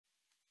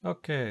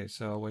Okay,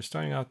 so we're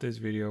starting off this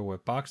video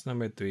with box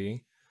number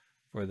 3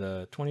 for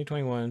the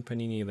 2021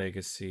 Panini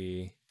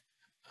Legacy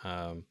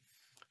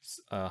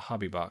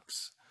hobby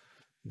box.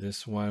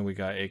 This one we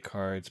got 8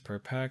 cards per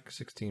pack,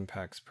 16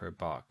 packs per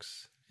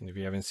box. And if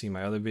you haven't seen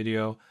my other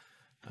video,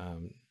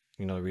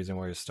 you know the reason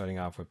why we're starting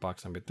off with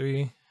box number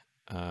 3 is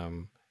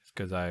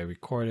because I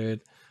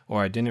recorded,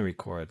 or I didn't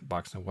record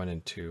box number 1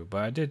 and 2,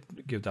 but I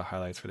did give the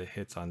highlights for the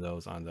hits on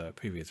those on the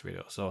previous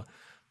video. So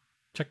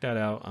check that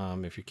out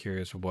if you're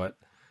curious what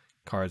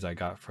cards I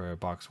got for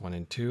box 1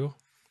 and 2.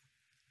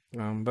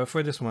 But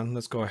for this one,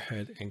 let's go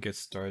ahead and get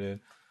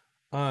started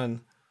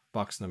on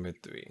box number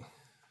 3.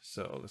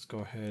 So let's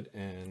go ahead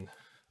and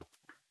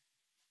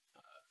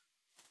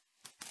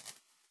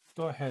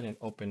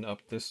open up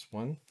this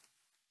one.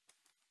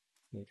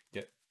 Need to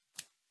get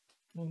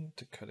one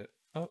to cut it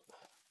up.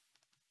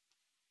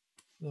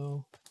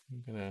 So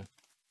I'm gonna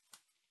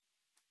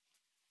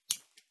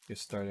get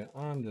started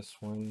on this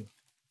one.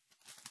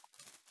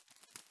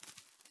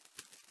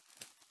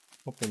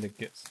 Hoping to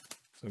get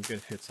some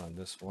good hits on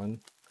this one,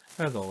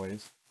 as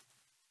always.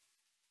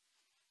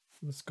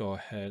 Let's go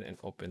ahead and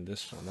open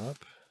this one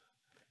up.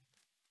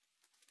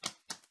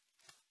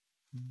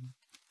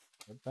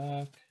 Go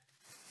back.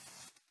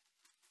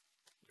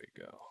 There we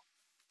go.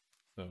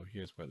 So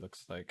here's what it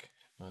looks like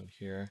on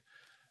here.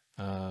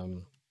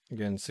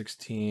 Again,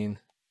 16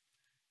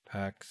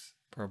 packs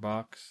per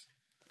box.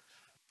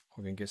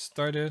 We're gonna get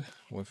started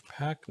with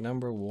pack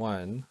number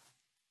 1.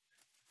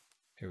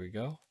 Here we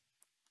go.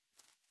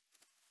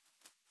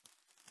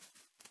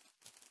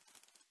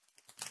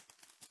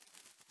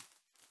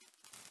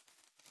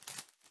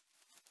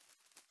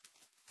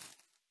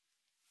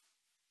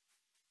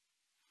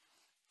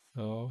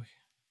 So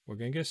we're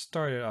gonna get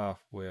started off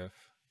with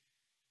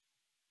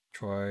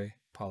Troy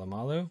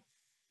Polamalu,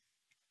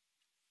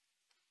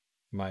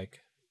 Mike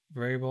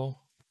Vrabel.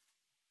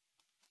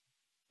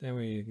 Then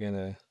we're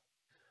gonna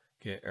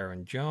get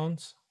Aaron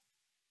Jones,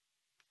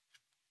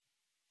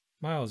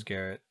 Myles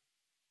Garrett,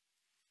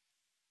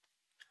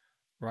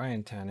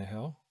 Ryan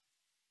Tannehill,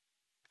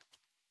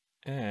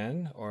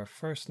 and our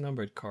first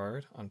numbered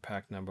card on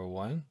pack number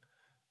 1,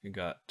 we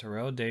got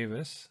Terrell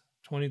Davis,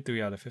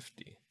 23 out of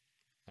 50.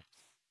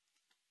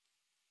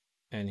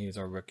 And here's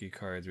our rookie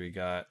cards. We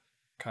got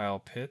Kyle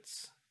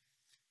Pitts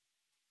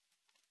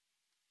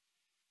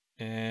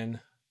and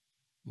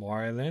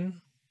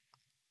Marlon.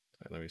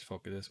 Let me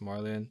focus this.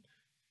 Marlon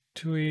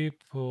Tui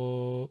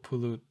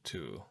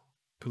Pulotu.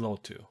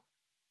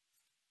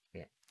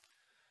 Yeah, I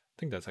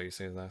think that's how you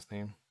say his last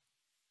name.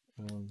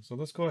 So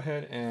let's go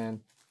ahead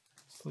and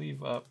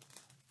sleeve up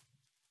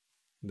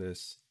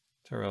this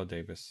Terrell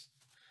Davis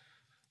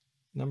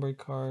numbered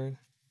card.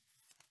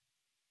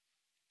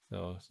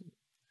 So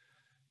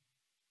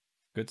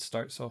good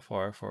start so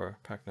far for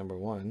pack number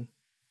 1.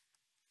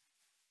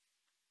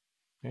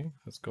 Okay,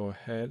 let's go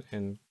ahead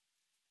and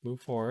move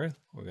forward.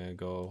 We're gonna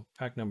go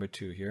pack number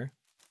 2 here.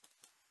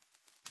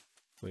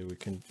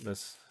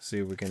 Let's see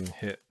if we can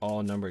hit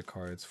all numbered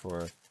cards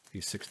for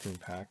these 16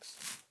 packs.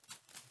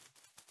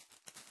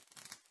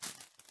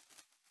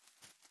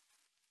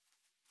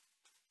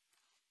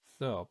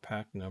 So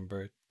pack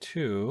number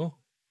 2,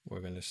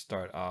 we're gonna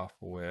start off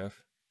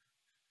with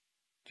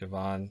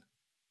Javon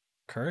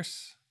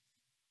Kearse,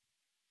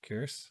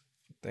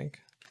 I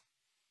think.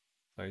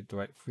 Sorry,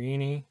 Dwight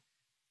Freeney,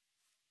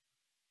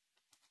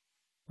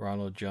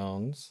 Ronald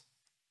Jones,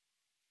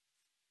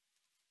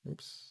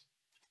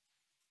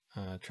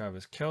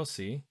 Travis Kelce,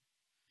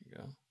 there you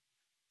go,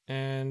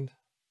 and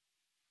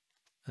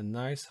a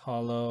nice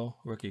hollow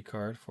rookie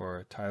card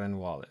for Tylan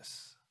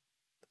Wallace.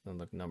 Doesn't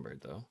look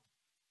numbered though.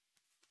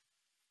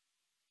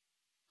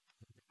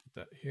 Put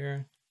that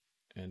here,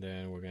 and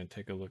then we're going to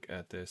take a look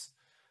at this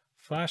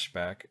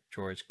flashback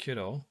George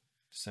Kittle,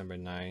 December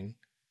 9,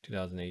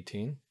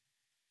 2018.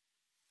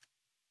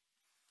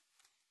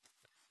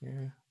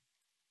 Here.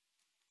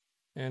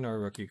 And our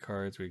rookie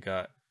cards, we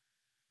got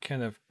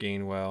Kenneth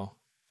Gainwell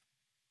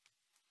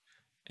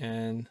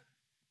and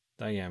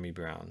Diami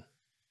Brown.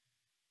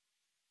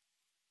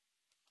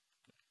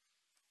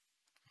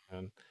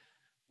 And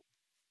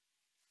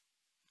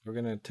we're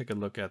going to take a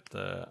look at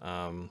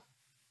the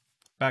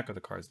back of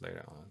the cards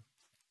later on.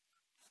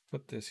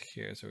 Put this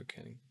here so we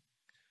can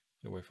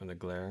get away from the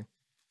glare.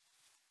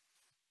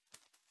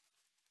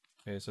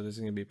 Okay, so this is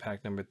going to be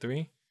pack number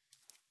 3.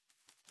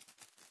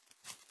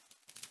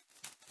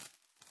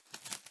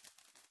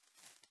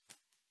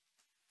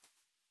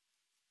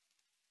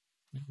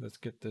 Let's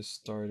get this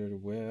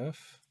started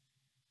with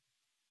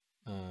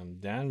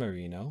Dan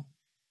Marino.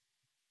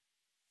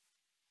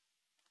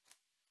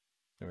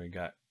 Then we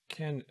got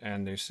Ken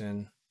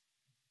Anderson.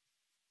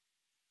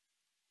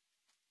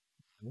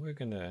 We're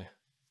gonna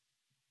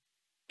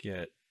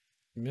get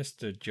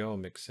Mr. Joe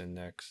Mixon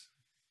next.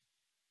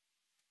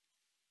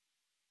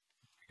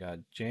 We got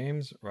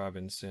James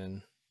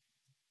Robinson.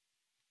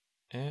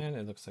 And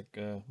it looks like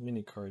a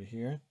mini card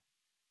here.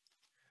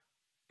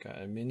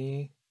 Got a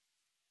mini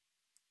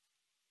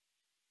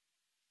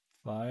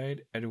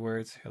Clyde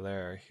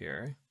Edwards-Helaire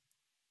here.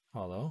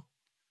 Hollow.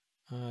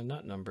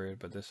 Not numbered,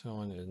 but this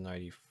one is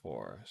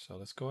 94. So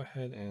let's go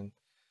ahead and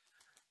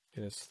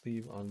get a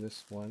sleeve on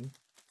this one.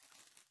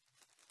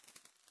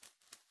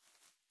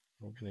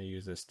 We're gonna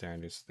use a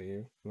standard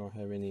sleeve. We don't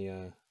have any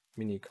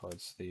mini card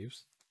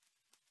sleeves.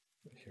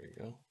 But here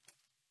we go.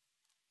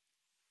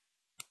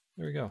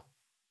 There we go.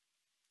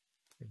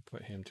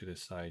 Put him to the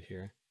side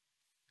here,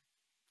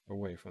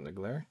 away from the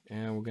glare.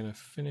 And we're gonna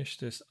finish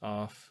this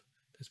off,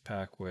 this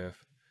pack,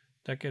 with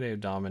Decade of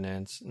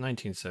Dominance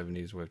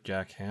 1970s with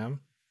Jack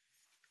Ham.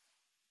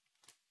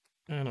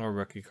 And our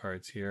rookie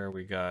cards here,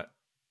 we got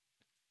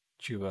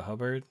Chuba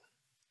Hubbard,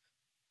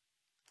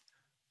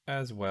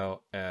 as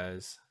well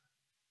as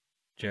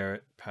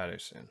Jarrett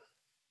Patterson.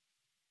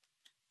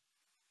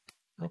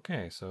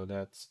 Okay, so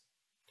that's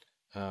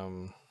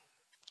 3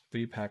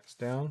 packs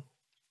down.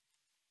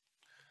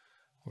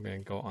 We're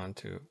going to go on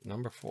to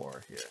number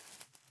 4 here.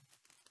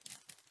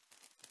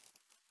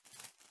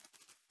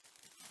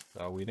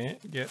 So we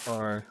didn't get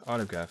our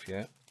autograph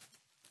yet,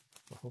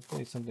 but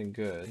hopefully something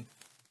good.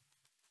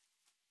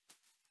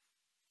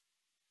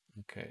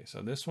 Okay,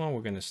 so this one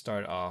we're going to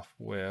start off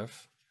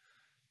with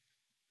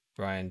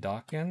Brian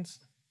Dawkins.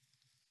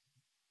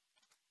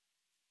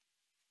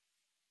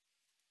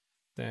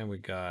 Then we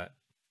got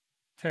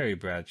Terry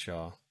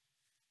Bradshaw.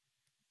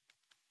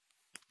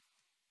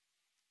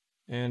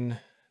 And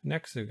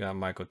next we got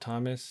Michael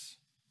Thomas.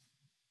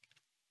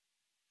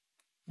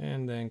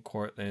 And then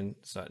Cortland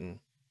Sutton.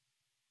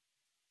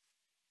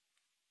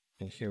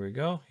 And here we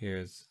go.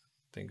 Here's,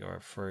 I think, our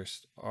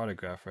first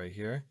autograph right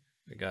here.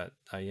 We got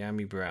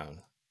Diami Brown.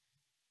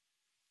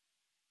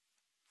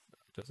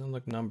 Doesn't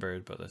look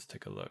numbered, but let's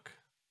take a look.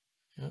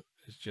 Yep,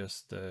 it's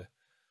just the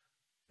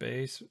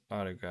base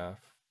autograph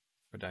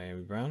for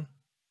Diami Brown.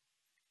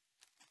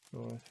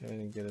 Go ahead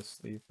and get a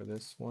sleeve for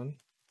this one.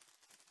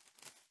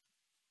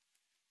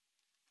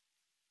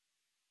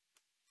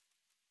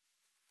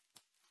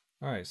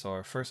 All right, so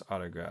our first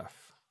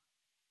autograph.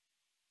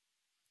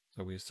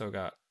 So we still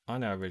got,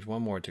 on average,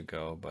 1 more to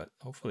go, but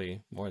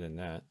hopefully more than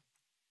that.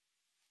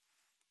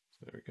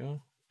 So there we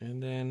go.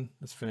 And then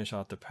let's finish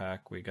off the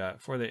pack. We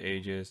got, for the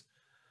ages,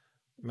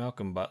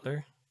 Malcolm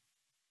Butler.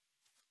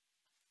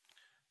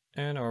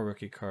 And our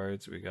rookie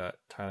cards, we got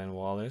Tylan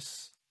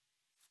Wallace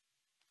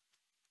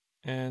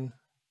and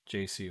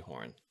J.C.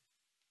 Horn.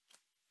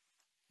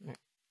 Right.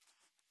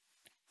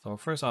 So our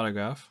first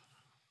autograph,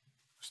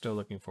 we're still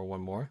looking for 1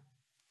 more.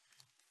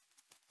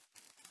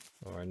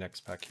 So our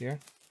next pack here.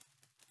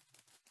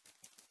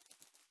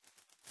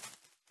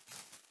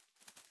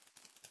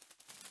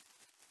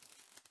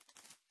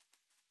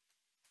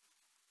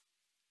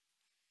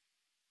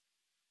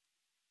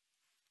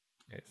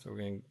 Okay, so we're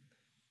going to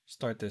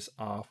start this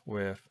off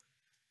with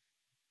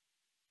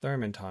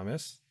Thurman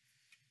Thomas.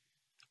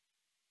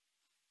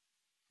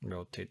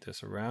 Rotate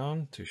this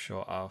around to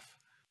show off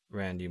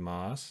Randy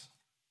Moss.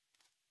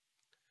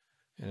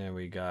 And then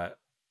we got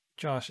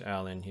Josh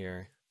Allen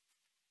here,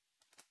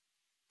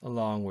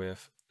 along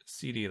with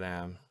CeeDee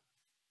Lamb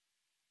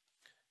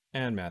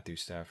and Matthew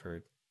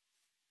Stafford.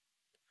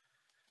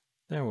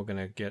 Then we're going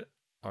to get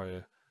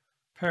our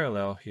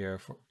parallel here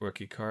for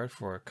rookie card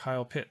for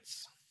Kyle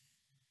Pitts.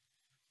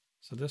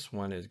 So this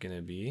one is going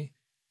to be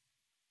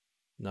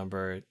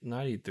number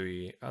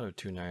 93 out of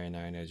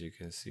 299, as you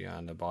can see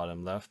on the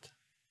bottom left.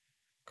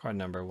 Card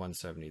number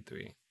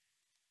 173.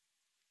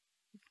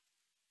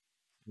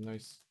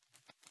 Nice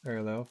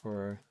parallel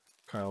for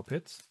Kyle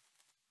Pitts.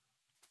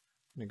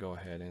 Let me go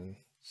ahead and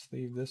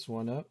sleeve this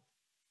one up.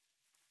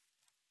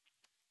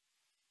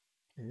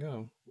 There you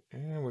go.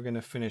 And we're going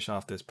to finish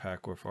off this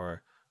pack with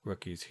our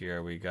rookies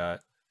here. We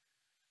got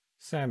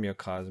Samuel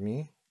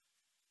Cosmi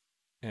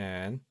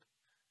and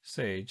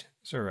Sage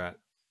Surratt.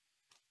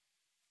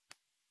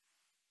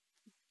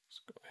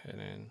 Let's go ahead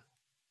and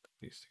put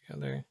these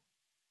together.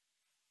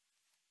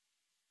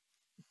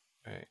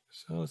 All right,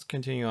 so let's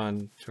continue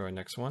on to our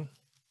next one.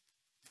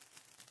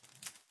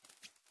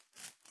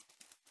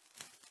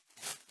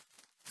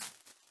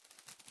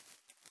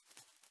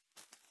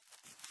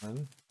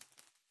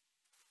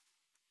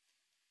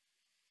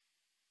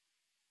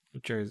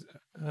 Jersey,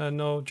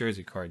 no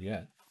jersey card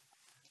yet.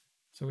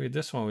 So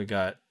this one we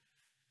got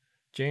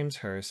James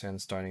Harrison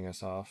starting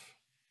us off.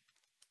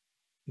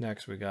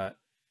 Next we got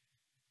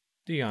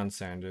Deion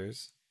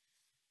Sanders.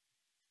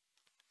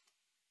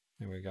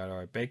 And we got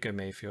our Baker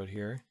Mayfield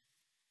here.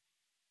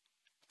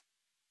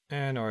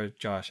 And our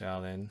Josh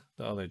Allen,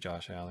 the other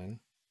Josh Allen.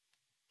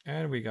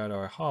 And we got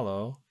our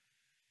holo,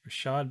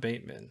 Rashad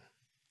Bateman.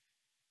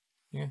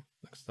 Yeah,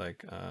 looks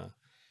like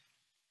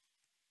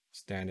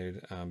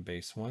standard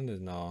base one.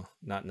 There's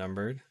not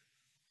numbered.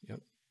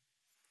 Yep.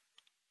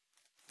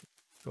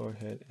 Go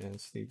ahead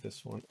and sleeve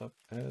this one up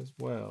as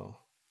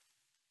well.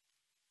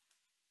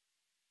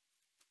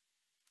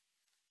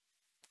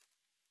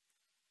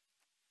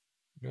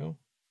 There we go.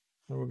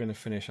 And we're going to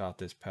finish off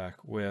this pack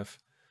with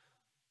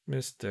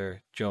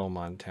Mr. Joe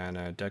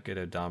Montana, Decade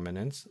of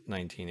Dominance,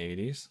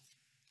 1980s.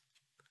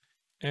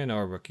 And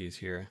our rookies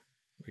here.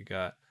 We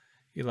got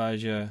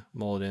Elijah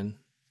Molden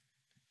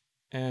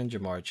and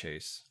Jamar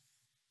Chase.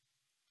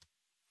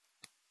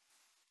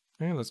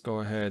 And let's go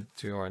ahead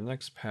to our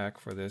next pack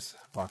for this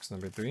box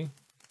number 3.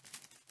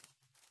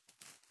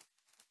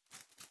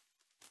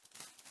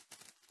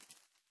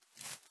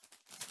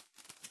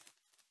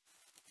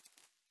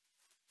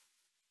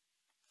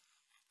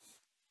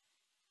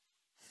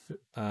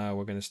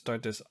 We're going to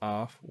start this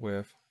off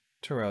with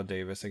Terrell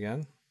Davis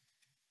again.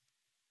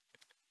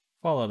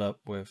 Followed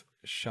up with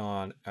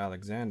Sean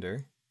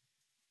Alexander.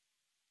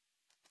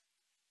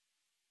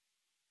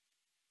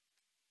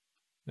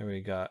 Then we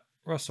got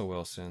Russell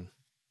Wilson,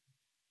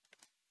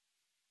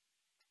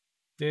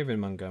 David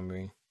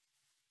Montgomery,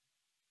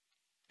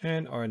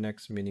 and our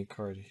next mini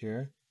card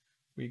here,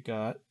 we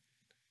got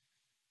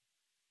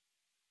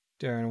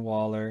Darren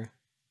Waller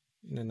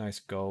in a nice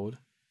gold.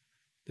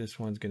 This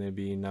one's going to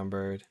be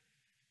numbered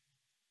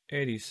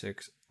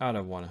 86 out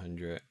of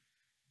 100.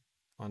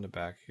 On the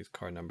back, he's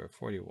card number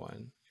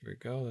 41. Here we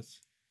go. Let's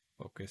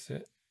focus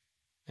it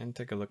and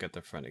take a look at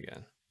the front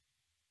again.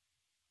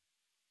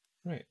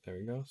 Right, there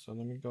we go. So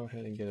let me go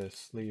ahead and get a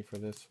sleeve for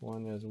this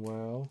one as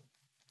well.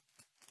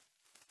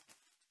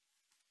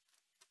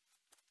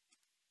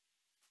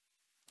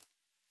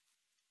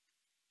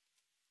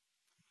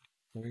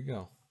 There we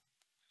go.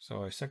 So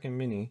our second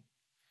mini,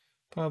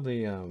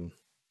 probably the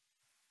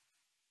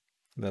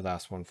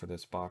last one for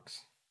this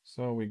box.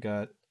 So we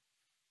got,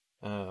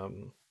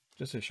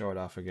 just to show it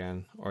off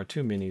again, our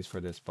 2 minis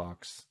for this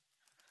box.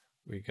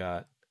 We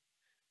got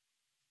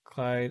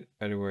Clyde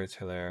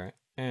Edwards-Helaire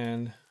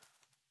and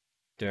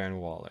Darren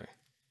Waller.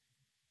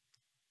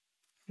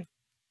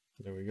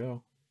 There we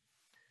go.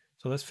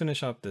 So let's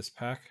finish up this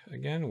pack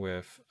again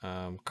with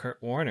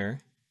Kurt Warner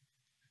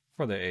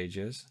for the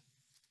ages.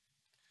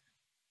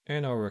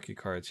 And our rookie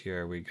cards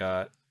here, we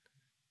got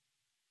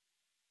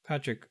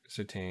Patrick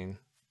Surtain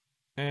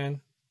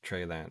and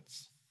Trey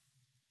Lance.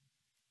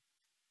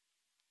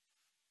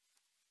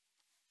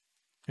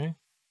 Okay,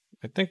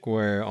 I think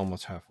we're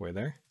almost halfway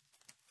there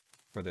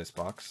for this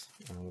box.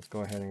 Let's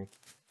go ahead and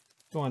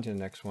go on to the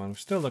next one. We're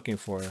still looking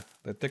for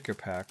the thicker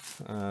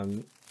packs.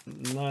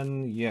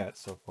 None yet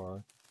so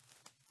far,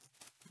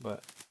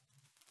 but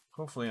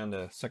hopefully on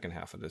the second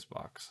half of this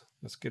box.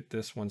 Let's get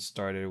this one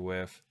started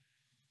with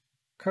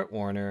Kurt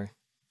Warner.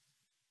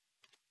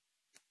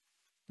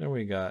 Then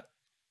we got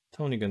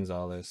Tony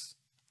Gonzalez.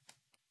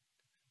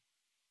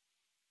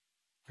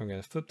 I'm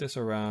going to flip this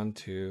around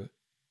to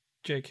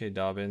J.K.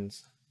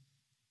 Dobbins.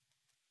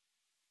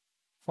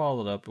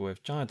 Followed up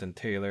with Jonathan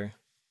Taylor.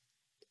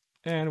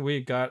 And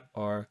we got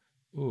our,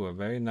 a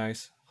very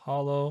nice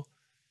hollow,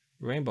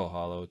 rainbow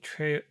hollow,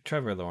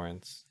 Trevor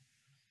Lawrence.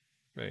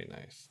 Very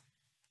nice.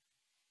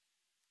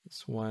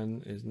 This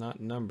one is not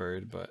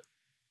numbered, but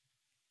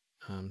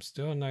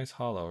still a nice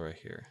hollow right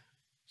here.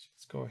 So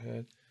let's go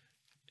ahead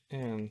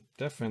and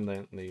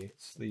definitely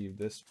sleeve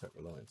this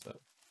Trevor Lawrence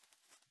up.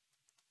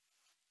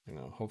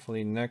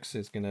 Hopefully next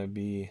is gonna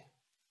be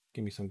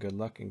give me some good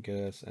luck and get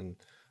us an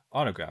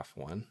autograph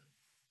one.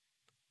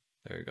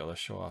 There we go.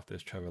 Let's show off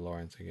this Trevor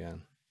Lawrence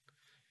again.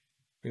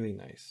 Really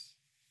nice.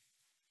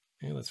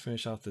 Okay, let's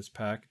finish off this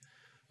pack.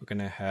 We're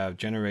gonna have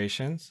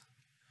Generations.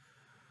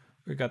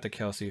 We got the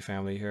Kelsey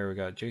family here. We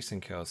got Jason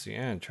Kelsey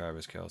and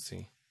Travis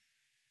Kelsey.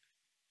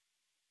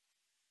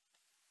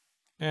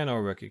 And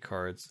our rookie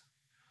cards.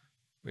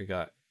 We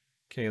got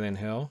Kalen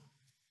Hill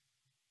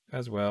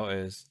as well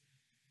as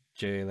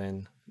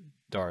Jalen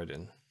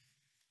Darden.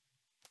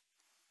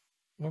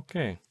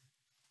 Okay.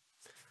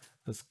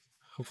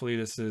 Hopefully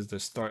this is the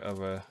start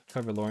of a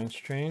Trevor Lawrence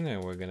train,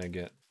 and we're gonna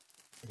get,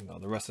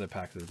 the rest of the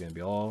pack is gonna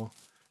be all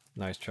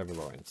nice Trevor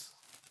Lawrence.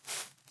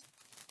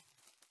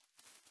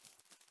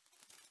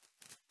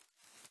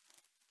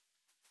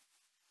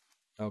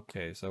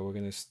 Okay, so we're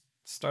gonna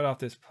start off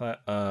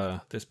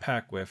this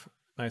pack with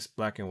nice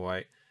black and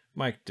white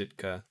Mike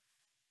Ditka,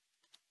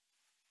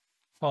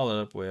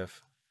 followed up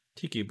with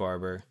Tiki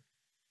Barber.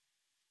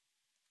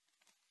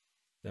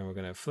 Then we're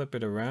gonna flip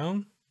it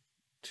around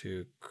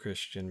to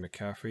Christian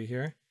McCaffrey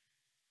here.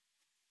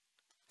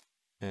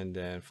 And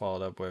then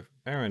followed up with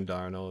Aaron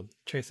Darnold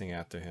chasing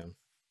after him.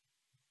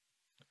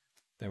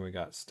 Then we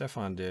got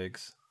Stephon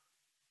Diggs.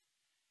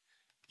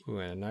 Ooh,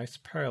 and a nice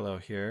parallel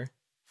here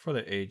for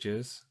the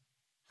ages.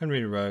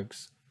 Henry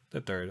Ruggs,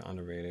 the third on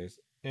the Raiders.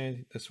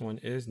 And this one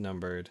is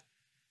numbered.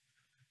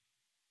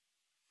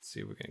 Let's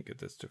see if we can get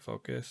this to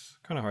focus.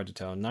 Kind of hard to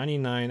tell.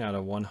 99 out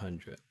of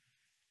 100.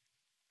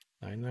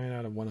 99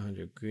 out of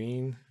 100.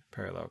 Green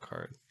parallel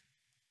card.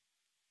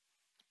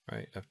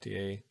 Right,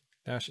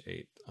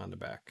 FDA-8 on the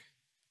back.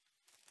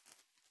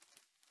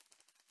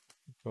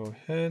 Go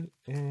ahead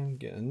and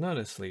get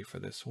another sleeve for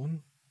this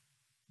one.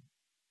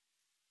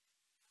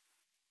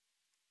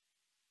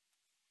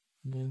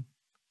 And then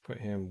put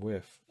him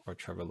with our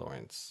Trevor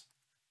Lawrence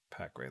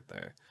pack right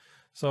there.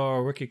 So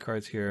our rookie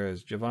cards here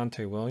is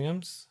Javonte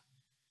Williams.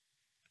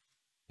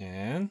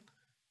 And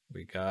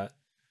we got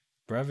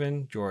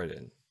Brevin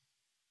Jordan.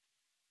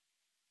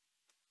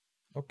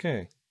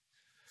 Okay.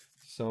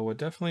 So we're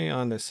definitely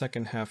on the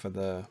second half of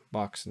the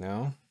box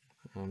now.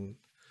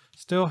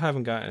 Still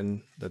haven't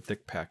gotten the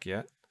thick pack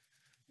yet.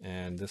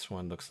 And this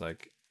one looks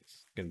like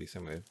it's going to be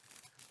some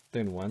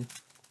thin one.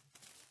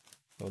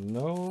 So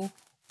no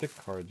thick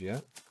cards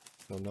yet.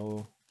 So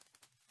no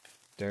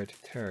Dare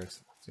to Terrace,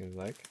 seems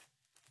like.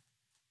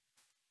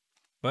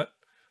 But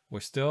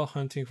we're still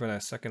hunting for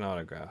that second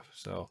autograph.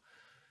 So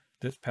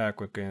this pack,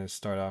 we're going to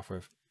start off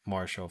with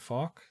Marshall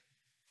Faulk.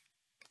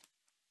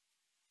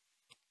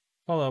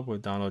 Follow up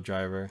with Donald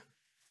Driver.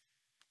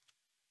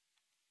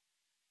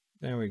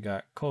 Then we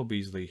got Cole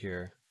Beasley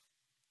here,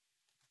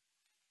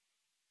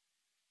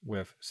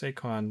 with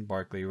Saquon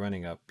Barkley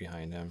running up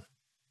behind him.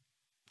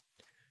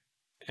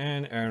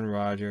 And Aaron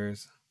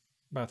Rodgers,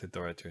 about to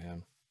throw it to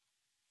him.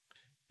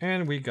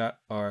 And we got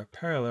our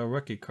parallel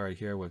rookie card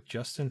here with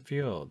Justin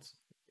Fields.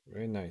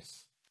 Very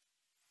nice.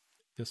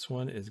 This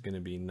one is going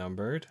to be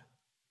numbered.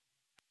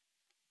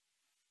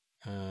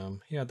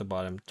 Here at the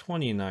bottom,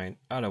 29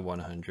 out of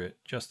 100,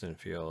 Justin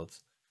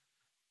Fields.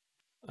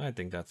 I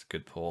think that's a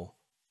good pull.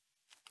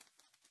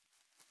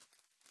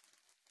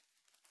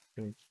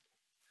 We're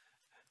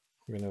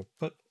going to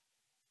put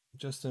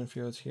Justin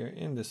Fields here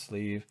in the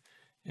sleeve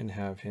and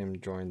have him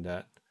join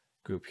that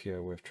group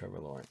here with Trevor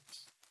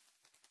Lawrence.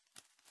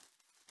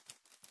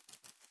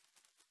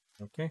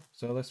 Okay,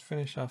 so let's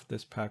finish off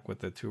this pack with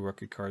the 2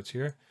 rookie cards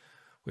here.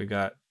 We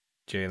got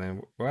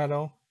Jalen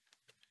Waddle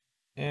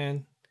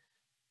and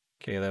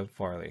Caleb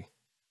Farley.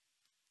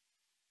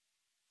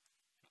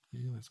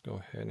 Okay, let's go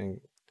ahead and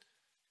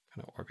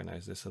kind of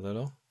organize this a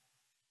little.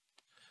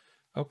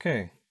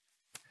 Okay,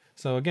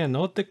 so again,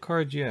 no thick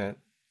cards yet,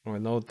 or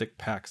no thick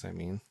packs, I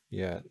mean,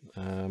 yet.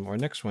 Our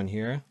next one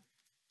here,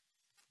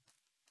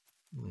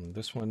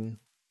 this one,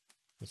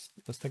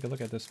 let's take a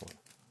look at this one.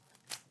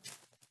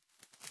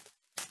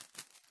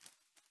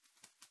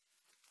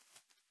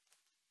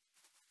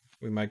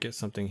 We might get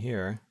something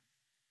here,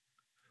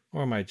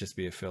 or it might just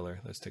be a filler.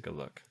 Let's take a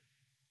look.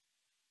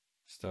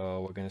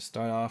 So we're going to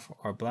start off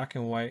our black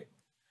and white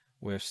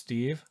with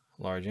Steve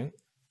Largent.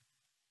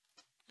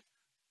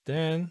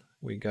 Then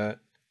we got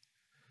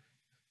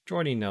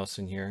Jordy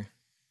Nelson here,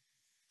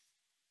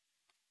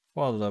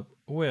 followed up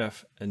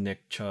with a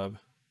Nick Chubb.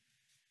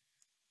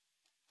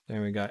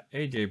 Then we got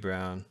AJ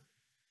Brown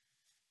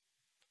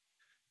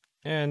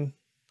and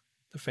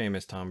the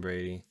famous Tom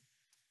Brady.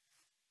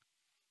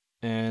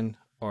 And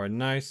our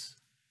nice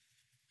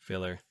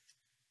filler.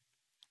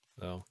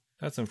 So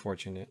that's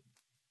unfortunate.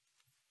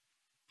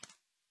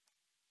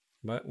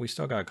 But we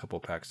still got a couple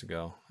packs to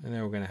go. And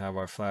then we're going to have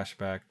our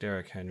flashback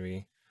Derrick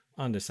Henry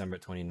on December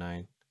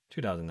 29,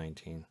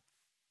 2019.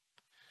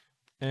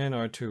 And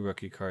our 2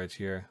 rookie cards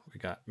here. We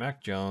got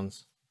Mac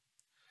Jones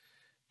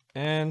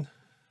and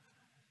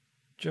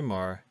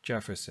Jamar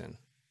Jefferson.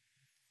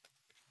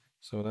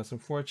 So that's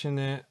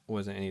unfortunate.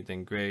 Wasn't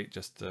anything great,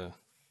 just a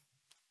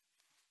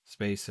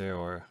spacer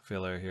or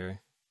filler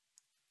here.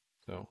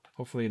 So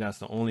hopefully that's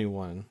the only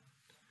one.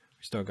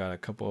 We still got a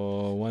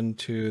couple, 1,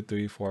 2,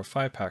 3, 4,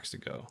 5 packs to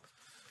go.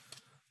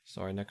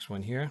 So our next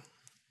one here,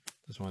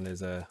 this one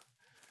is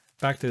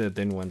back to the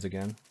thin ones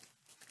again.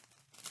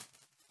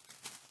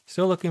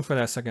 Still looking for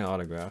that second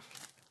autograph.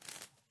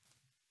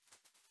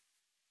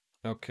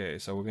 Okay,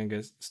 so we're gonna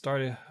get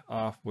started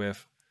off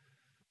with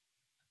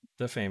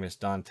the famous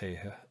Dante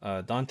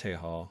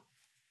Hall.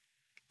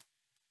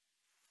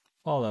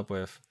 Followed up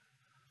with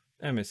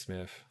Emmitt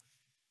Smith.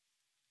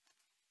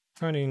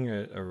 Turning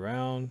it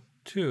around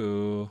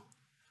to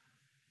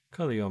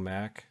Khalil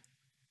Mack.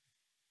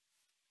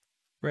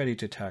 Ready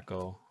to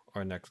tackle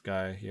our next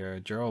guy here,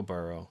 Joe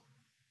Burrow.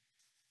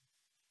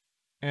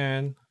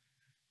 And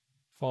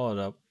followed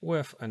up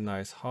with a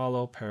nice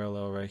hollow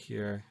parallel right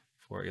here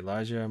for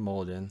Elijah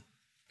Molden.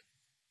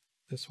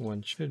 This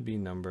one should be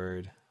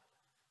numbered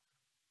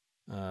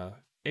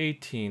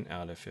 18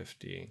 out of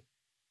 50.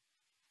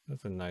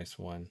 That's a nice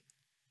one.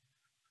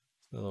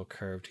 It's a little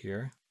curved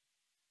here.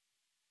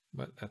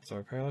 But that's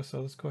our parallel,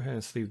 so let's go ahead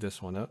and sleeve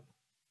this one up.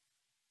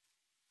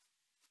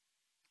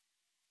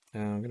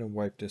 And I'm going to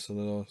wipe this a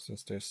little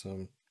since there's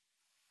some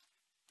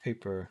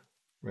paper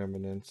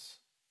remnants.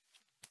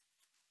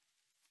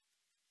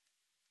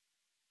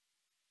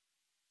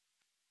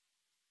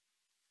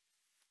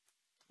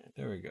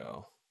 There we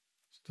go.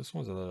 So this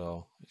one's a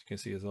little, as you can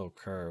see, it's a little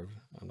curved.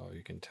 I don't know if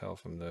you can tell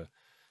from the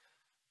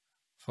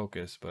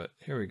focus, but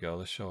here we go.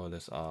 Let's show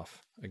this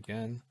off.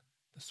 Again,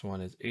 this one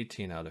is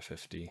 18 out of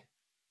 50.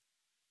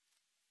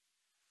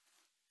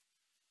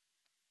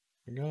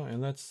 There we go.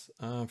 And let's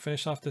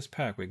finish off this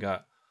pack. We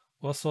got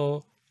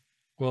Russell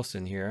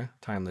Wilson here,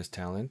 Timeless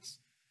Talents.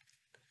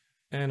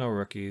 And our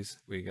rookies,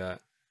 we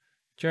got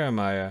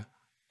Jeremiah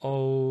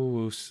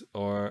Owusu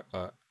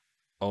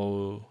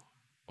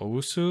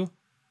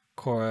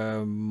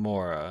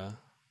Koramora.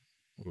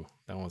 Ooh,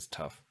 that one's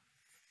tough.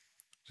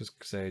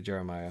 Just say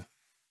Jeremiah.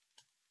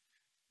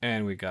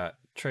 And we got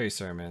Trey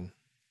Sermon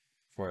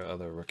for the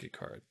other rookie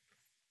card.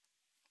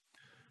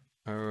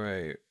 All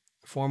right,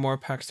 4 more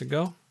packs to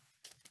go.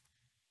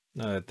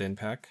 Another thin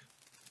pack.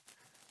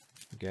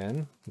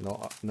 Again,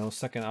 no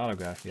second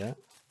autograph yet.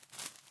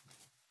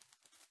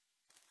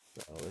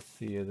 So let's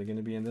see, is it going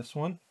to be in this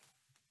one?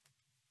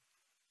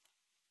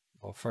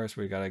 Well, first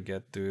we got to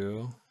get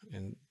through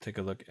and take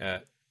a look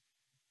at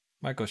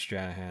Michael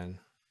Strahan.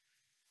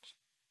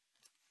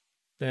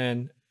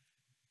 Then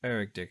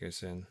Eric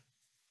Dickerson.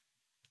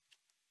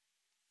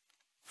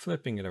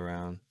 Flipping it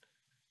around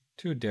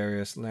to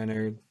Darius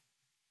Leonard.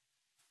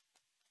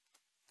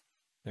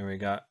 Then we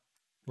got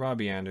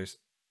Robbie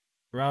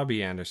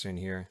Anderson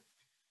here,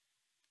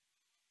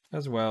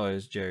 as well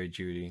as Jerry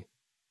Jeudy.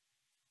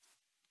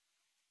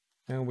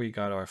 And we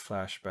got our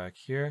flashback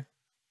here.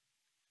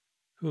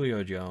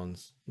 Julio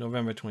Jones,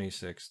 November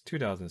 26,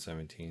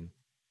 2017.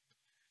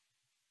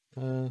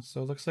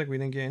 So it looks like we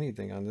didn't get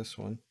anything on this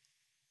one.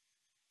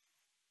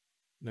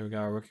 Then we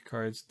got our rookie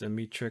cards,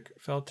 Demetric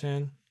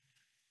Felton,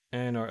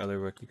 and our other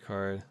rookie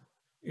card,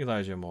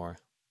 Elijah Moore.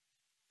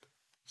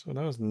 So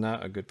that was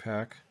not a good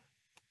pack.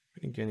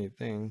 We didn't get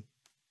anything,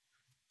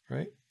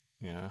 right?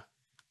 Yeah.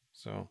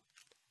 So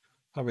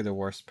probably the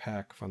worst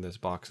pack from this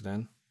box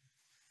then.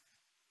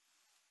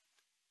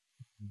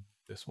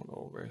 This one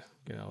over,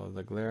 get out of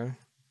the glare.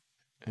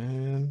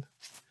 And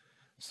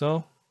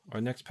so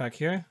our next pack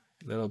here,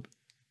 a little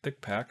thick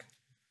pack.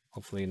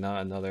 Hopefully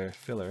not another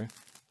filler.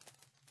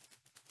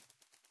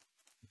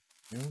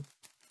 Okay.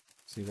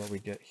 See what we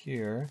get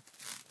here.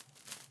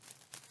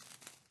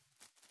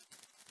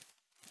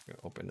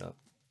 Open up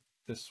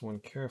this one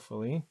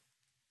carefully.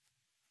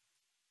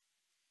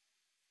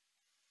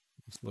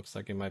 This looks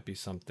like it might be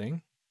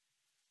something.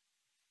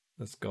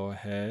 Let's go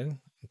ahead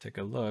and take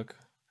a look.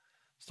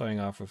 Starting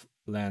off with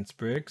Lance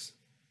Briggs.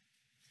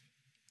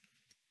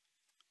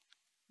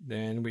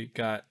 Then we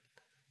got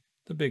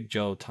the big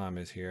Joe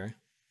Thomas here.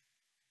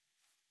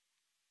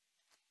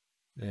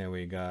 Then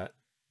we got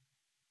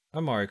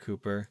Amari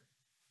Cooper.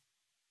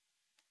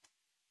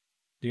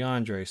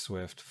 DeAndre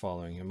Swift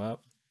following him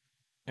up.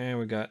 And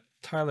we got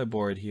Tyler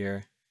Boyd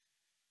here.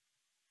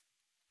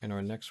 And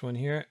our next one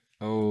here.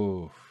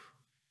 Oh.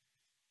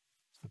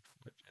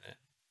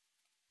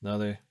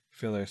 Another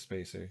filler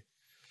spacer.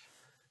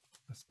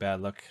 That's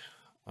bad luck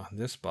on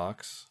this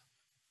box.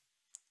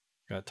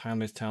 Got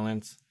Timeless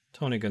Talents,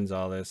 Tony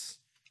Gonzalez.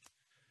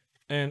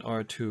 And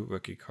our two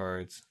rookie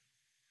cards.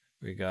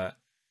 We got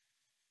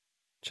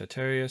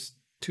Chatarius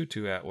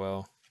Tutu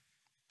Atwell.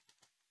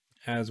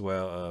 As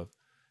well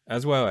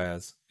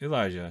as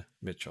Elijah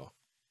Mitchell.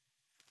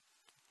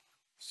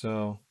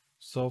 So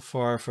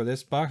far for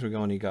this box, we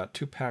only got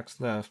 2 packs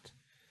left.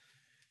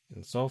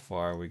 And so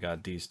far, we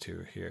got these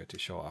two here to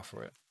show off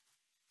for it.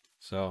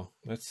 So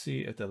let's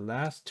see if the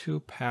last 2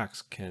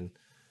 packs can,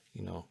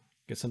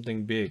 get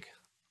something big.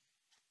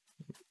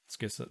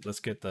 Let's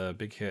get the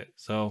big hit.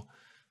 So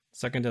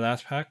second to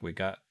last pack, we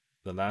got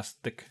the last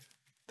thick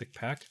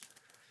pack.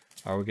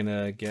 Are we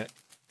gonna get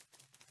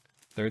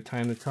third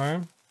time the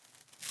charm?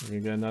 We're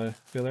gonna get another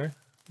filler,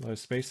 another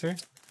spacer.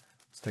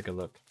 Let's take a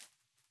look.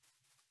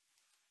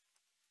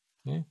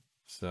 Okay,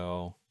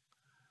 so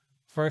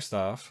first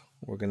off,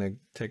 we're gonna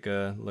take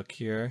a look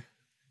here.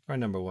 Our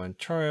number 1,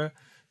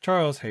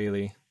 Charles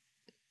Haley.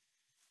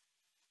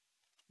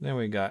 Then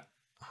we got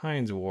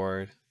Hines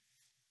Ward,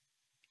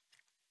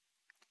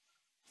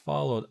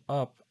 followed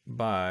up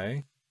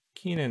by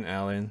Keenan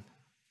Allen.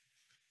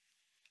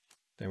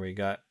 Then we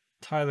got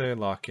Tyler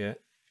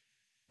Lockett,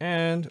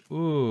 and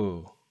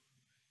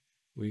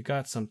we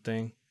got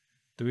something.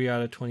 3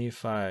 out of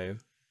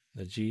 25.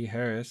 Najee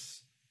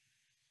Harris.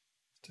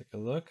 Let's take a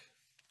look.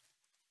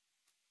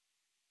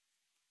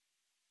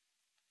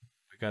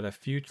 We got a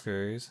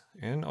Futures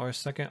and our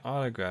second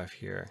autograph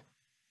here.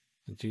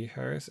 Najee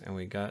Harris, and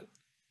we got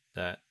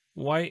that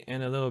white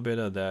and a little bit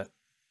of that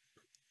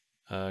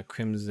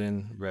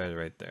crimson red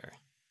right there.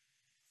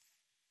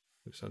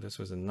 So this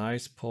was a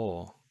nice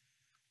pull.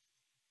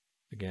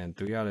 Again,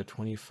 3 out of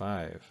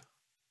 25.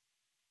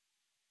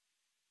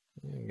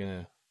 I'm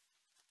gonna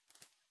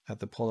have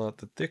to pull out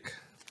the thick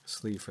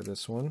sleeve for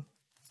this one.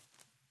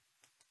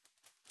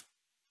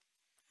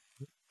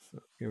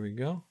 So here we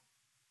go.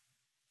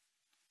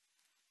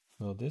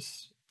 So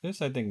this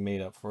I think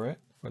made up for it,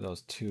 for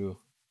those 2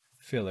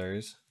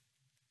 fillers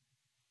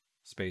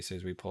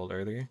spaces we pulled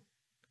earlier.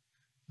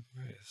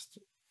 All right,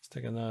 let's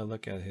take another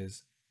look at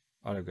his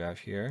autograph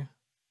here.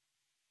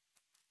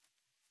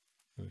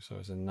 So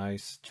it's a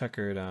nice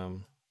checkered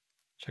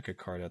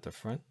card at the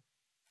front.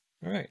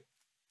 All right,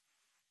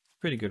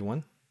 pretty good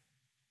one.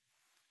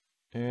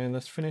 And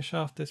let's finish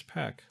off this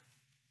pack.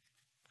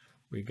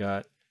 We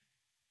got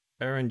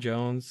Aaron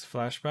Jones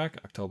flashback,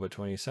 October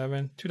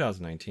 27,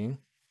 2019.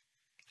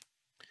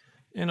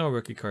 And our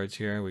rookie cards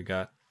here, we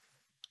got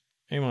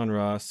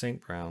Amon-Ra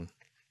St. Brown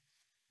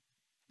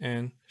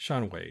and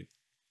Sean Wade.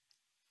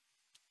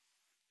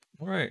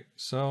 All right,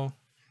 so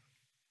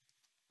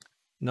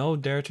no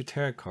Dare to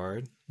Tear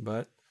card,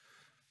 but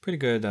pretty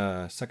good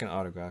second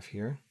autograph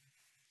here.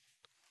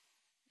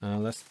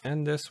 Let's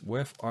end this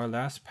with our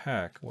last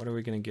pack. What are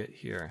we gonna get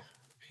here?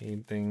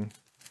 Anything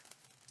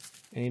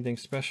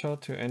special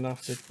to end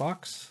off this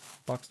box?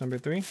 Box number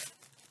 3.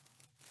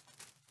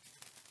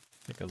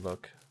 Take a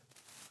look.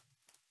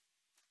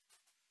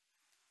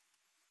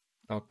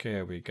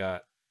 Okay, we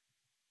got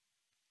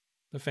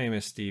the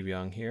famous Steve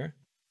Young here.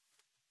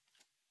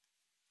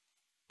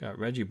 Got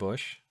Reggie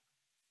Bush.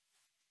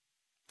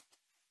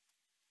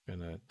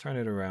 Gonna turn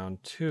it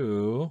around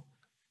to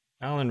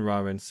Allen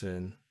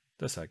Robinson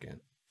II.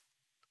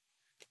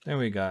 Then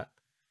we got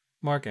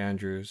Mark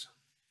Andrews.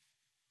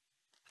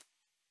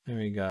 Then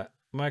we got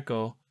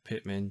Michael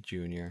Pittman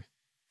Jr.,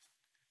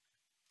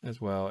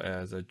 as well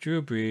as a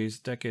Drew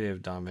Brees Decade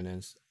of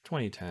Dominance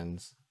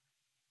 2010s.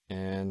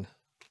 And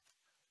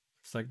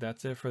it's like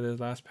that's it for this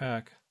last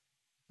pack.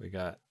 We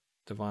got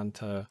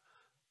Devonta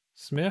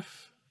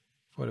Smith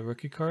for the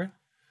rookie card.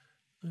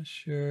 Not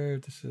sure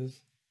if this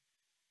is.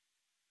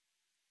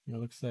 It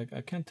looks like,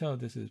 I can't tell if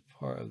this is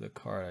part of the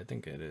card. I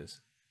think it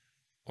is.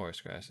 Or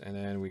scratch. And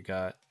then we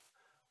got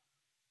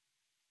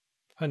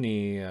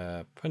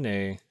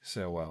Panay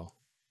Sewell.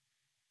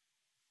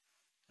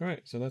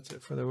 Alright, so that's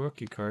it for the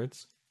rookie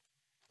cards.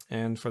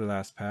 And for the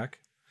last pack.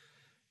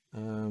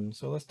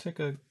 So let's take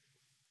a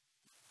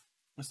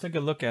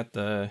look at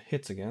the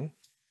hits again.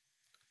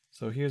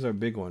 So here's our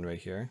big one right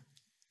here.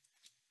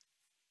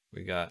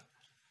 We got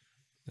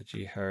the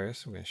G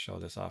Harris. We're going to show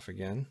this off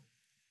again.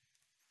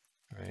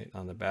 All right,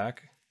 on the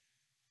back,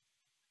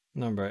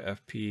 number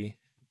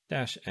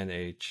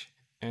FP-NH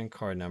and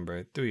card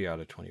number 3 out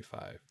of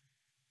 25.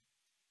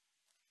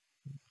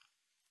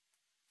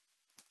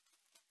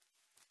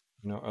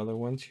 No other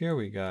ones here.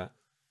 We got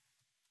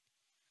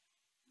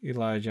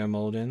Elijah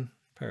Molden,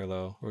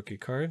 parallel rookie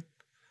card.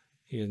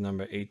 He is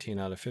number 18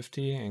 out of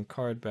 50, and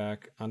card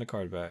back on the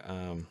card back,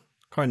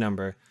 card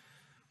number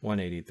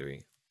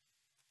 183.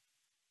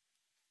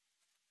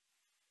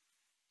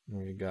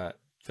 And we got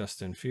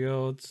Justin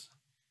Fields,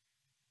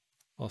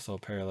 also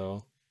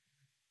parallel,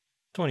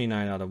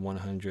 29 out of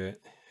 100.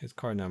 His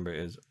card number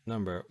is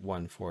number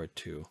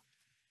 142.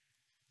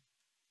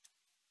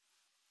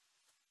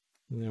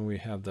 And then we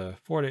have the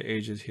For the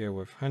Ages here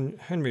with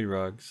Henry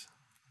Ruggs,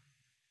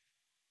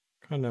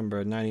 card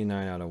number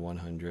 99 out of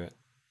 100.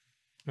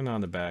 And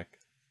on the back,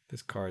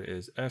 this card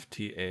is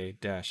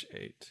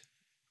FTA-8.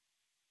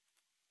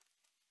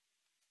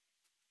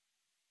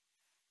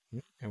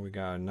 And we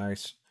got a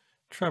nice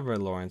Trevor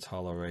Lawrence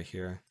holo right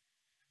here.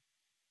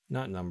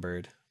 Not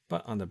numbered,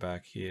 but on the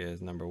back he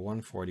is number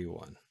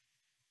 141.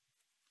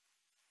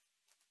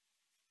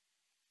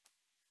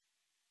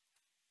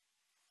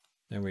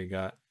 Then we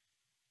got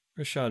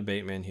Rashad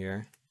Bateman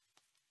here.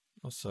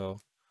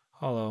 Also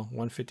holo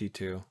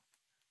 152.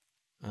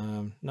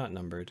 Not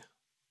numbered.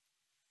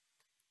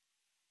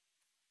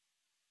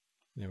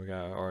 Then we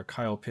got our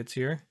Kyle Pitts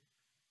here.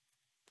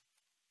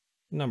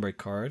 Numbered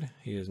card.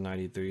 He is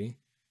 93,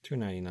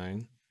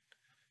 299.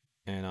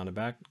 And on the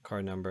back,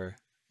 card number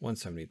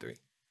 173.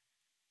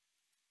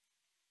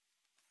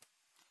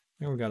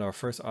 And we got our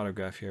first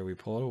autograph here we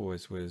pulled,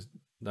 which was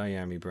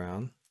Diami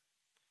Brown.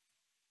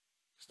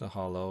 It's the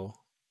holo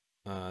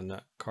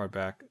card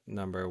back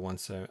number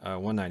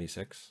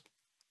 196.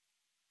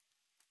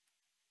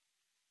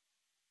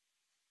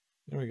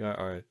 Then we got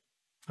our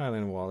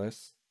Tylan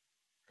Wallace.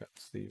 Got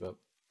to sleeve up.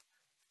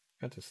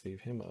 Got to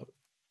sleeve him up.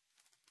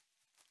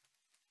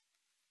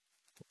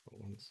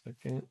 1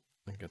 second.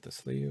 I got the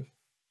sleeve.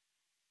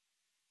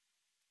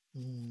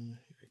 Here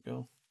we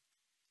go.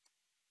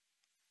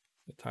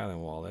 The Tylan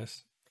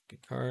Wallace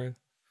rookie card,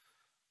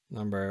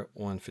 number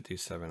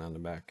 157 on the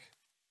back.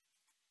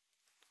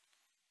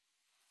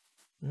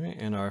 All right,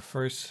 and our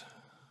first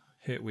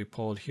hit we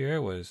pulled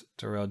here was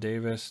Terrell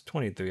Davis,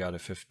 23 out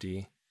of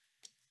 50,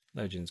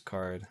 Legends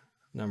card,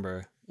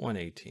 number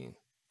 118.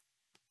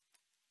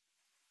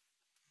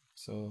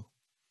 So,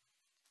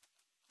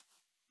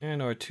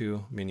 and our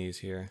 2 minis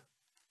here.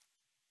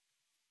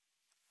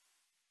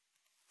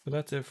 So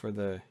that's it for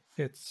the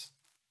hits.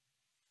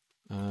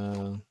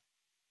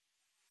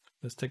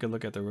 Let's take a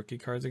look at the rookie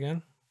cards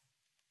again.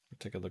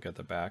 Take a look at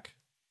the back.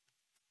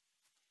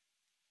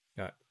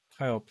 Got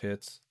Kyle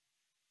Pitts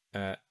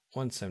at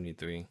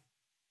 173.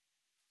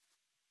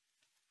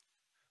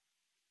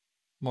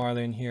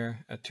 Marlin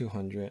here at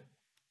 200.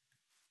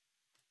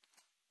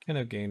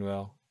 Kenneth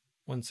Gainwell,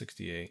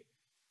 168.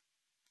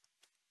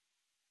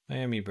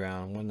 Diami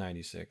Brown,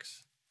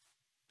 196.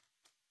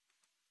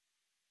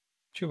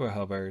 Chuba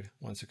Hubbard,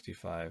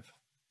 165.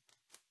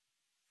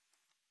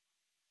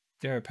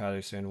 Derek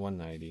Patterson,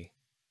 190.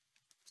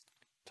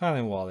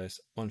 Tylan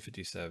Wallace,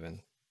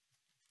 157.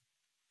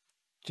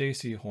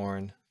 J.C.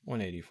 Horn,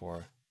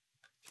 184.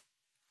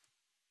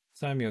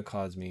 Samuel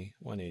Cosme,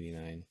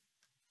 189.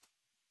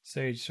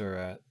 Sage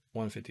Surratt,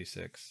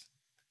 156.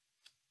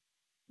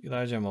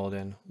 Elijah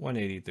Molden,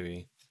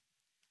 183.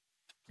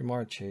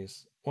 Jamar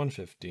Chase,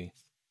 150.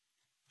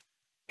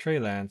 Trey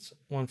Lance,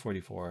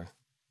 144.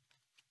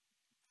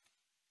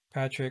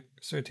 Patrick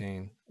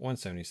Surtain,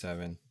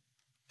 177.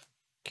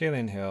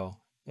 Kalen Hill,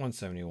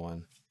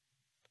 171.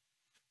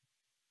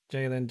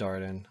 Jalen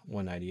Darden,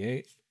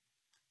 198.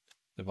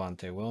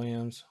 Devontae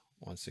Williams,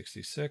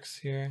 166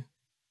 here.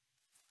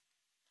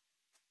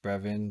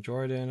 Brevin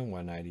Jordan,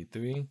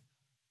 193.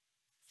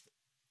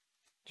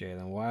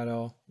 Jalen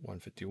Waddle,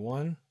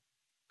 151.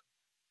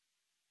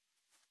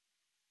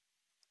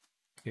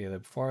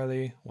 Caleb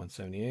Farley,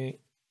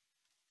 178.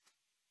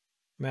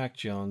 Mac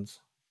Jones,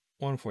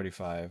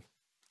 145.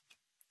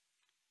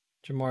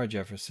 Jamar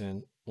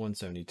Jefferson,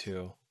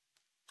 172.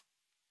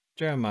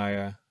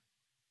 Jeremiah,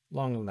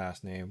 long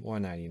last name,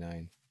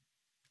 199.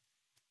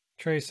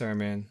 Trey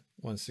Sermon,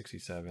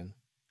 167.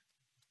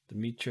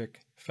 Demetric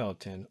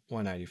Felton,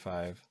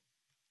 195.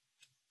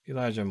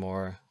 Elijah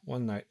Moore,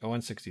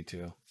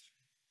 162.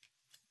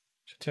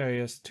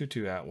 Chatarius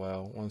Tutu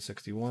Atwell,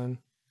 161.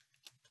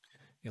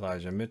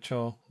 Elijah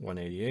Mitchell,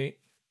 188.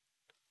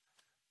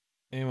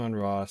 Amon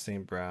Ross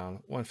St.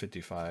 Brown,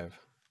 155.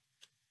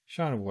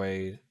 Sean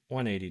Wade,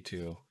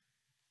 182.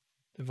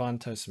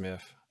 Devonta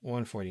Smith,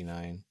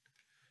 149.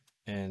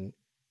 And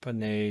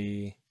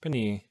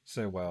Panini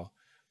Sewell,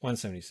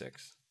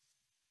 176.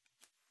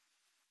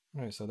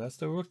 All right, so that's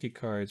the rookie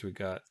cards we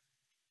got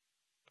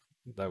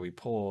that we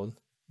pulled,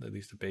 at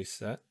least the base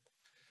set.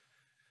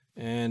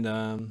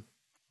 And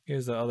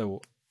here's the other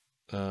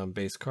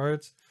base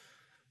cards.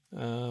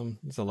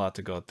 There's a lot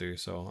to go through,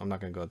 so I'm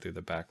not going to go through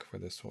the back for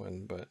this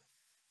one, but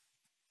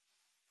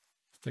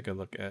take a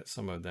look at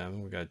some of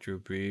them. We got Drew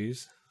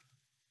Brees.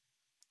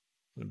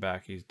 On the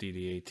back, he's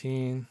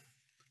DD18.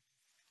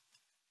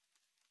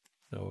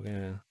 So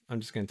I'm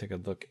just gonna take a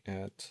look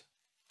at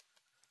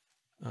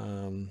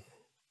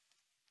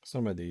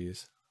some of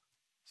these.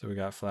 So we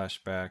got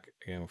flashback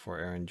again for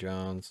Aaron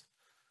Jones.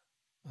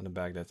 On the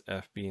back, that's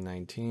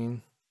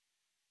FB19.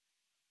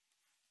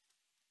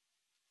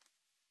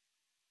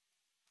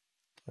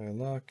 Tyler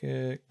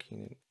Lockett,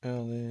 Keenan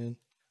Allen,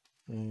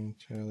 and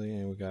Charlie,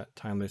 and we got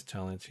timeless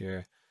talents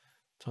here.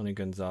 Tony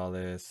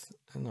Gonzalez,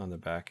 and on the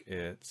back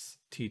it's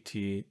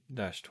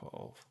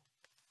TT-12.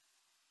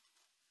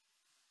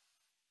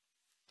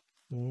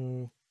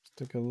 Let's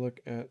take a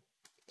look at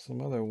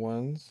some other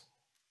ones.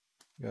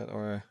 We got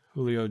our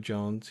Julio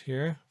Jones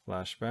here,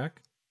 flashback,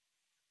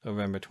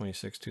 November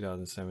 26,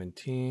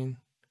 2017.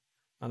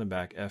 On the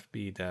back,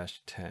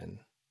 FB-10.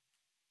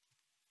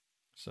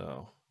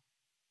 So,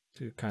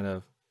 to kind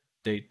of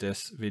date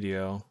this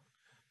video,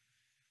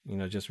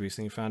 just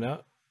recently found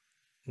out,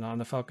 not on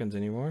the Falcons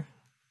anymore.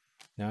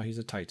 Now he's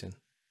a Titan.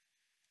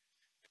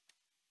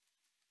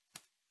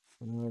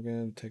 And we're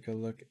going to take a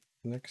look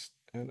next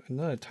at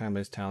another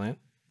timeless talent,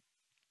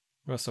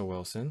 Russell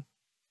Wilson,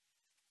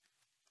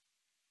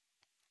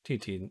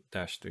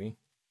 TT-3.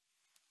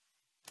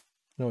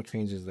 No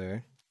changes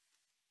there,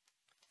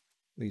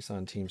 at least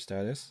on team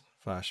status.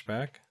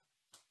 Flashback,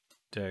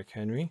 Derrick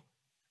Henry,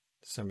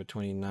 December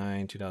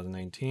 29,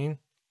 2019.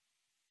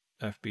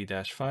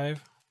 FB-5.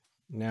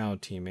 Now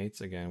teammates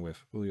again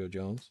with Julio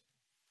Jones.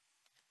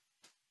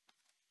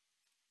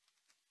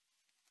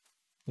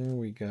 Then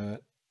we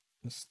got,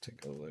 let's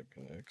take a look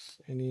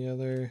next. Any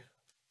other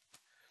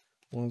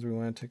ones we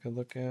want to take a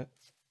look at?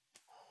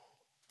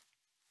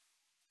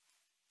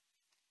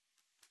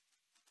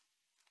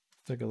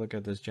 Take a look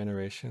at this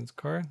Generations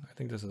card. I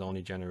think this is the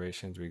only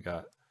Generations we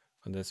got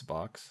on this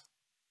box.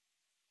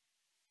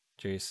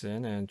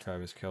 Jason and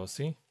Travis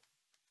Kelce.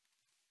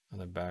 On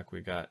the back, we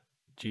got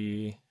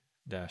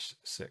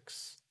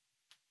G-6.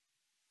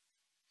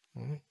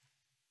 All right.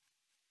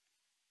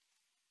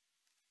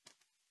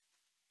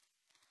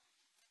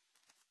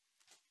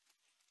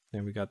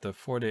 Then we got the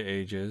For the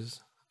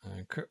Ages,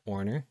 Kurt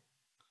Warner,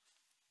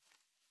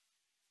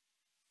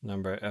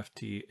 number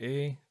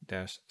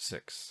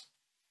FTA-6.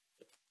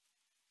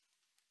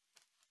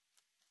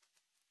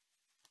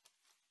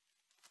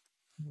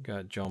 We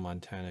got Joe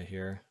Montana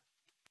here,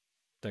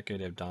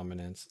 Decade of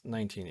Dominance,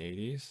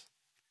 1980s,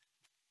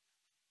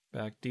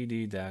 back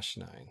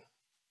DD-9.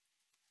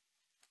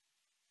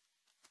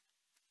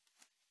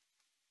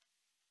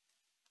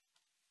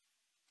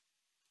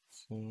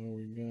 So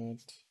we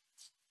got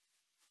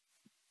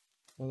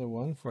another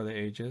one For the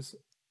Ages,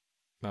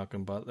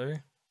 Malcolm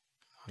Butler.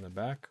 On the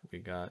back, we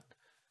got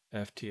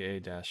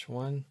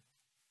FTA-1.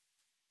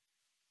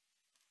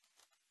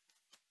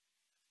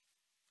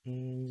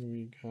 And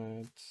we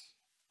got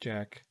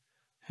Jack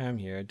Ham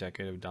here,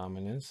 Decade of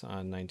Dominance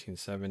on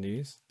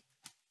 1970s.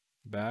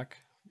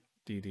 Back,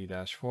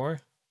 DD-4.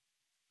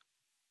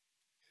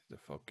 The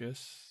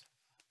focus.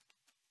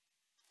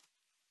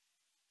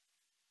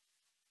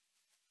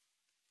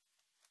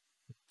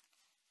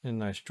 And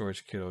nice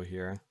George Kittle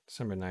here,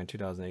 December 9,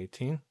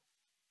 2018.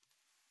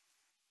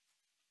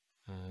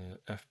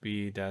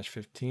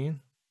 FB-15.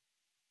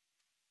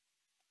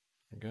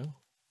 There we go.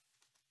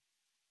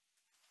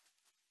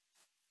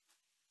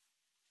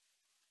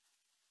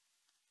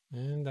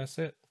 And that's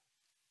it.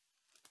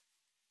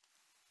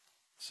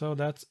 So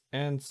that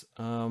ends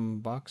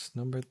box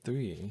number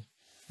 3.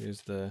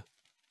 Here's the.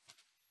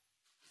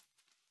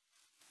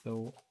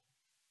 So,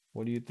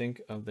 what do you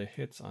think of the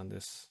hits on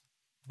this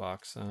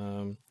box?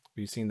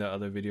 We've seen the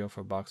other video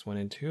for box 1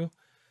 and 2.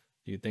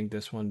 Do you think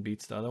this one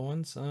beats the other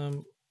ones? I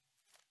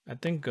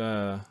think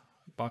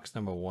box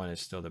number 1 is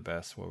still the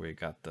best, where we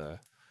got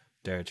the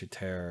Dare to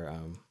Tear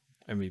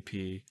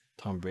MVP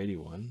Tom Brady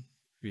one.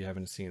 If you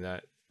haven't seen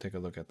that, take a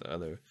look at the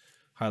other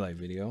highlight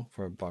video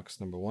for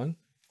box number 1.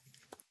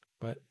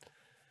 But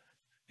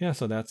yeah,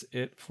 so that's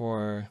it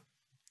for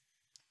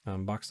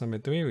box number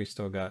 3. We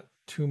still got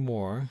 2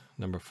 more,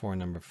 number 4 and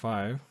number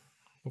 5.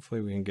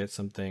 Hopefully we can get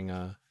something,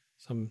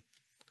 some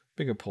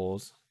bigger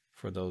pulls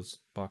for those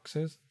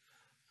boxes.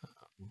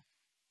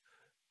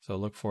 So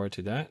look forward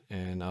to that,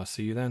 and I'll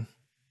see you then.